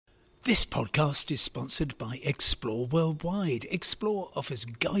This podcast is sponsored by Explore Worldwide. Explore offers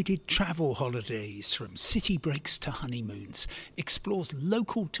guided travel holidays from city breaks to honeymoons. Explore's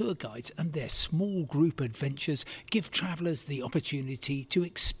local tour guides and their small group adventures give travellers the opportunity to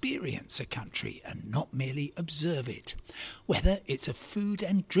experience a country and not merely observe it. Whether it's a food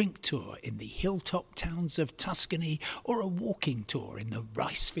and drink tour in the hilltop towns of Tuscany or a walking tour in the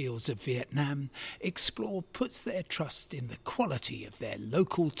rice fields of Vietnam, Explore puts their trust in the quality of their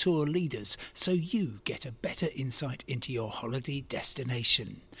local tour leaders so you get a better insight into your holiday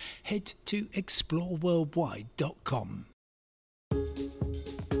destination. Head to exploreworldwide.com.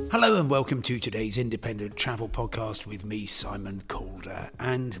 Hello and welcome to today's independent travel podcast with me, Simon Calder.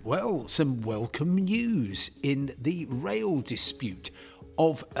 And, well, some welcome news in the rail dispute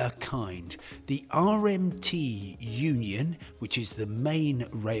of a kind. The RMT union, which is the main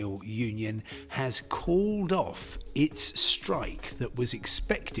rail union, has called off its strike that was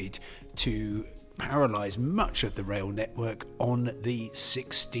expected to paralyse much of the rail network on the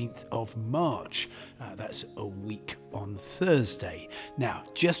 16th of March. That's a week on Thursday. Now,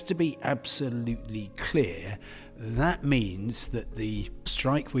 just to be absolutely clear, that means that the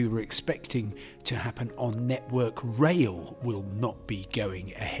strike we were expecting to happen on Network Rail will not be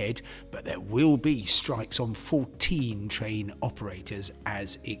going ahead, but there will be strikes on 14 train operators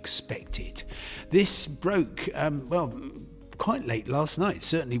as expected. This broke, quite late last night. It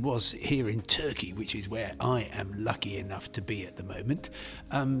certainly was here in Turkey, which is where I am lucky enough to be at the moment.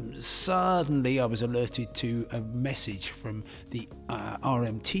 Suddenly I was alerted to a message from the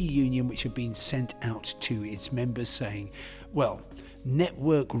RMT union, which had been sent out to its members saying, well,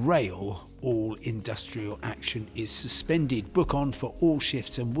 Network Rail, all industrial action is suspended. Book on for all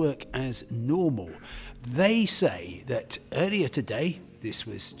shifts and work as normal. They say that earlier today, this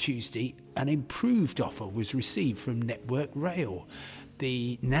was Tuesday, an improved offer was received from Network Rail.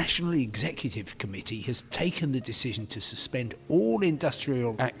 The National Executive Committee has taken the decision to suspend all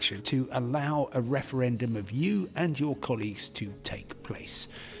industrial action to allow a referendum of you and your colleagues to take place.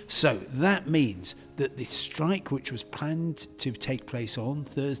 So that means that the strike, which was planned to take place on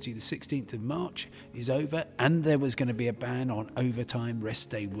Thursday the 16th of March, is over, and there was going to be a ban on overtime,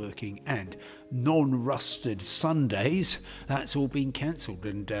 rest day working and non-rusted Sundays. That's all been cancelled,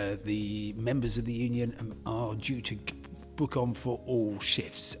 and the members of the union are due to book on for all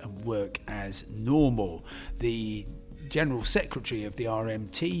shifts and work as normal. The General Secretary of the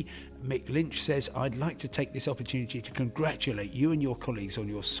RMT, Mick Lynch, says, I'd like to take this opportunity to congratulate you and your colleagues on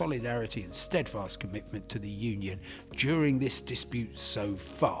your solidarity and steadfast commitment to the union during this dispute so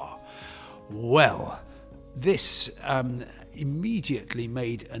far. Well, this immediately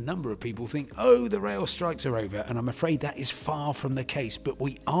made a number of people think, oh, the rail strikes are over, and I'm afraid that is far from the case. But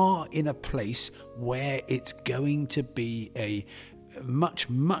we are in a place where it's going to be a much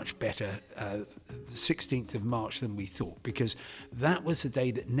better 16th of March than we thought, because that was the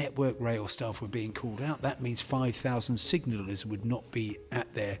day that Network Rail staff were being called out. That means 5,000 signallers would not be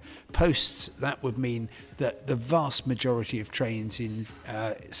at their posts. That would mean that the vast majority of trains in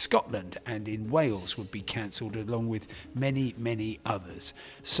Scotland and in Wales would be cancelled, along with many others.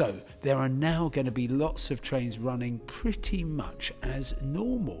 So there are now going to be lots of trains running pretty much as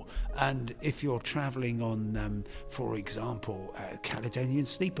normal. And if you're travelling on, for example, Caledonian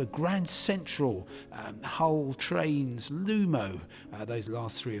Sleeper, Grand Central, Hull Trains, Lumo, those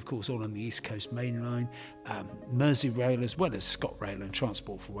last three, of course, all on the East Coast Main Line, Merseyrail, as well as ScotRail and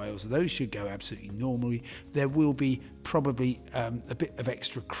Transport for Wales, those should go absolutely normally. There will be probably a bit of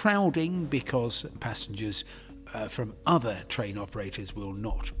extra crowding because passengers from other train operators will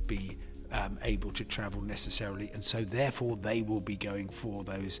not be able to travel necessarily, and so therefore they will be going for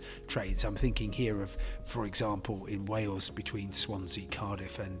those trains. I'm thinking here of, for example, in Wales between Swansea,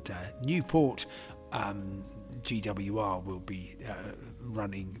 Cardiff and Newport, GWR will be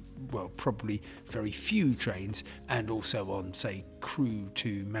running, well, probably very few trains, and also on, say, Crewe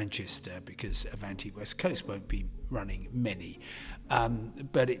to Manchester, because Avanti West Coast won't be running many.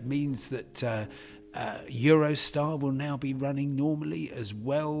 But it means that Eurostar will now be running normally as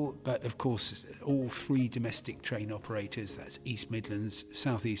well, but of course all three domestic train operators, that's East Midlands,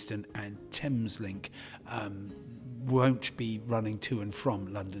 South Eastern and Thameslink, won't be running to and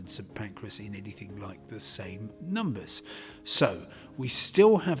from London St Pancras in anything like the same numbers. So we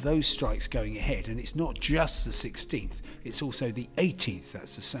still have those strikes going ahead, and it's not just the 16th, it's also the 18th,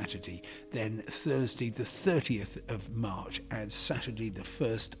 that's the Saturday, then Thursday the 30th of March and Saturday the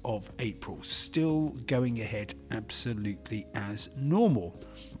 1st of April, still going ahead absolutely as normal.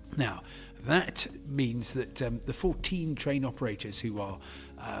 Now, that means that the 14 train operators who are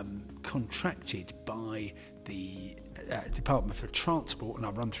contracted by the Department for Transport, and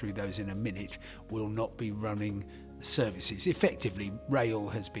I'll run through those in a minute, will not be running services. Effectively, rail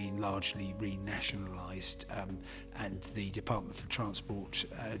has been largely renationalised, and the Department for Transport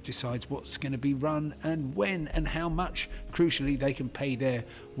decides what's going to be run and when and how much. Crucially, they can pay their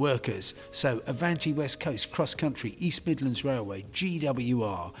workers. So Avanti West Coast, Cross Country, East Midlands Railway,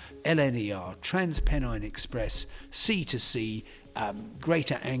 GWR, LNER, TransPennine Express, C2C,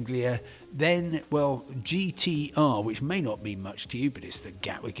 Greater Anglia, then, well, GTR, which may not mean much to you, but it's the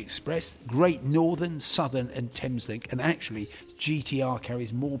Gatwick Express, Great Northern, Southern and Thameslink, and actually GTR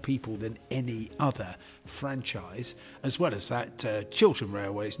carries more people than any other franchise, as well as that Chiltern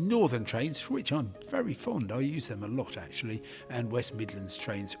Railways, Northern Trains, for which I'm very fond, I use them a lot actually, and West Midlands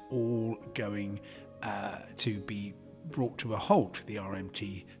Trains, all going to be brought to a halt, the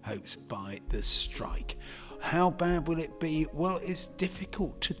RMT hopes, by the strike. How bad will it be? Well, it's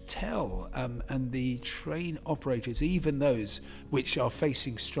difficult to tell, and the train operators, even those which are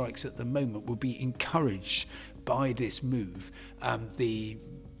facing strikes at the moment, will be encouraged by this move.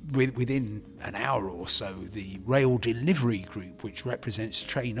 Within an hour or so, the Rail Delivery Group, which represents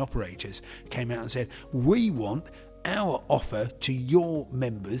train operators, came out and said, we want our offer to your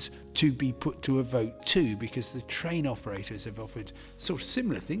members to be put to a vote too, because the train operators have offered sort of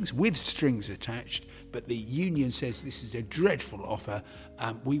similar things with strings attached, but the union says this is a dreadful offer.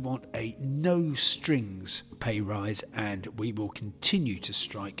 We want a no strings pay rise, and we will continue to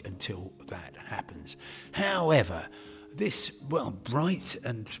strike until that happens. However, this, well, bright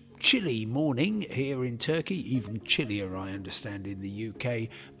and chilly morning here in Turkey, even chillier I understand in the UK,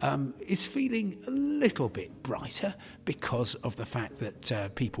 is feeling a little bit brighter because of the fact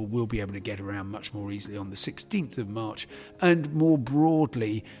that people will be able to get around much more easily on the 16th of March, and more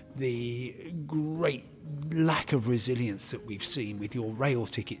broadly the great lack of resilience that we've seen with your rail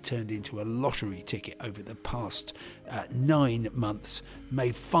ticket turned into a lottery ticket over the past 9 months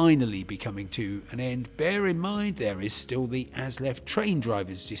may finally be coming to an end. Bear in mind there is still the ASLEF train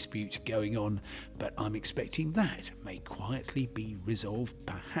drivers dispute going on, but I'm expecting that may quietly be resolved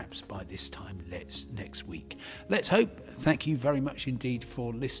perhaps by this time next week. Let's hope. Thank you very much indeed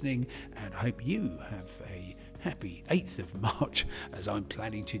for listening, and I hope you have a happy 8th of March, as I'm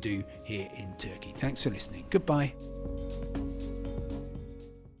planning to do here in Turkey. Thanks for listening. Goodbye.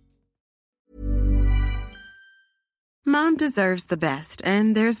 Mom deserves the best,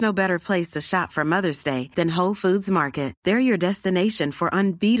 and there's no better place to shop for Mother's Day than Whole Foods Market. They're your destination for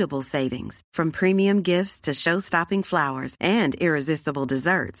unbeatable savings, from premium gifts to show-stopping flowers and irresistible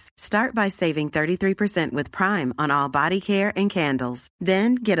desserts. Start by saving 33% with Prime on all body care and candles.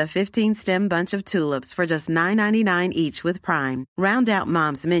 Then get a 15-stem bunch of tulips for just $9.99 each with Prime. Round out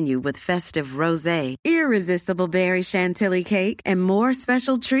Mom's menu with festive rosé, irresistible berry chantilly cake, and more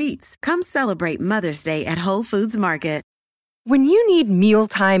special treats. Come celebrate Mother's Day at Whole Foods Market. When you need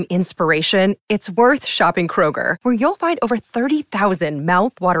mealtime inspiration, it's worth shopping Kroger, where you'll find over 30,000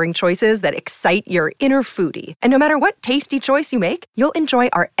 mouth-watering choices that excite your inner foodie. And no matter what tasty choice you make, you'll enjoy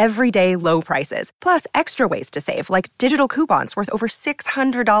our everyday low prices, plus extra ways to save, like digital coupons worth over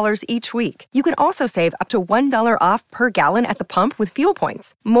 $600 each week. You can also save up to $1 off per gallon at the pump with fuel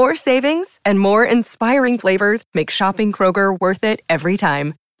points. More savings and more inspiring flavors make shopping Kroger worth it every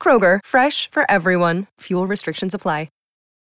time. Kroger, fresh for everyone. Fuel restrictions apply.